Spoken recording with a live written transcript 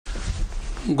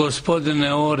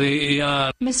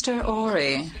Mr.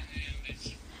 Ori,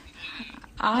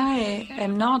 I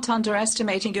am not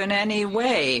underestimating you in any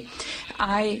way.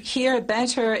 I hear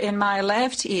better in my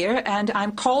left ear and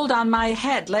I'm cold on my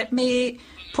head. Let me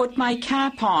put my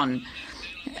cap on.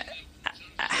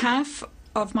 Half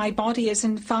of my body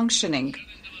isn't functioning.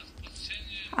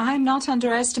 I'm not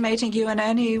underestimating you in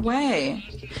any way.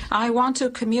 I want to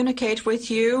communicate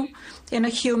with you in a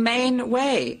humane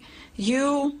way.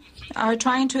 You are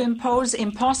trying to impose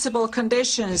impossible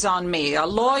conditions on me, a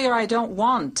lawyer I don't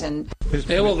want. And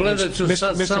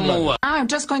I'm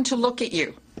just going to look at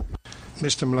you.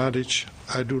 Mr. Mladic,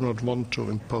 I do not want to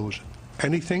impose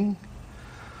anything.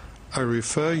 I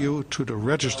refer you to the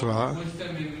registrar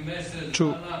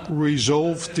to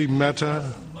resolve the matter.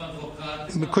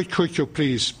 Could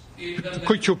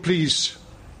you please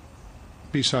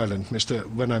be silent,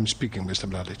 when I'm speaking, Mr.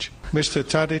 Mladic. Mr.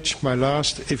 Tadic, my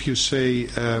last, if you say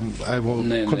I will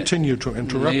continue to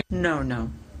interrupt. No,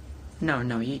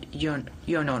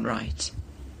 you're not right.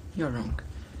 You're wrong.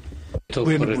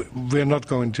 We're not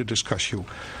going to discuss you.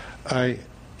 I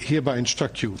hereby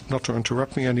instruct you not to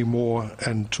interrupt me anymore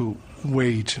and to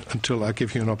wait until I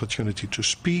give you an opportunity to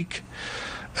speak,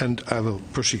 and I will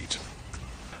proceed.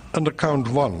 Under count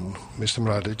 1, Mr.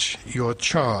 Mladic, you are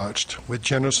charged with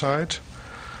genocide,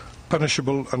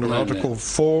 punishable under Article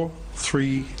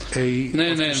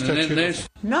 4.3a of the statute.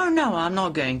 No, I'm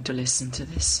not going to listen to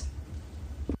this.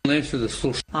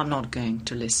 I'm not going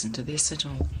to listen to this at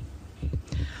all.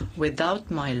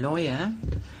 Without my lawyer,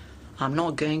 I'm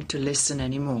not going to listen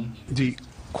anymore. The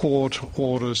court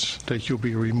orders that you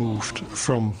be removed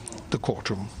from the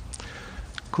courtroom.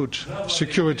 Could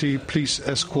security please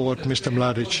escort Mr.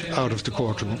 Mladic out of the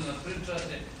courtroom?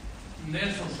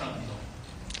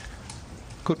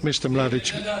 Could Mr.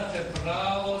 Mladic...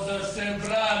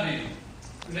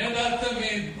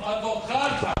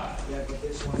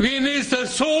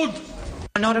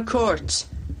 Not a court.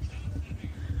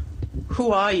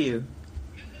 Who are you?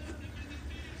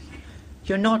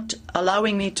 You're not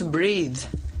allowing me to breathe.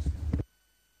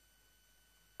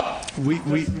 We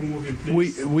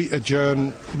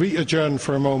adjourn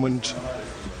for a moment.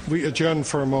 We adjourn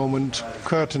for a moment.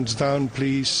 Curtains down,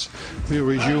 please. We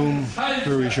resume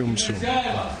soon.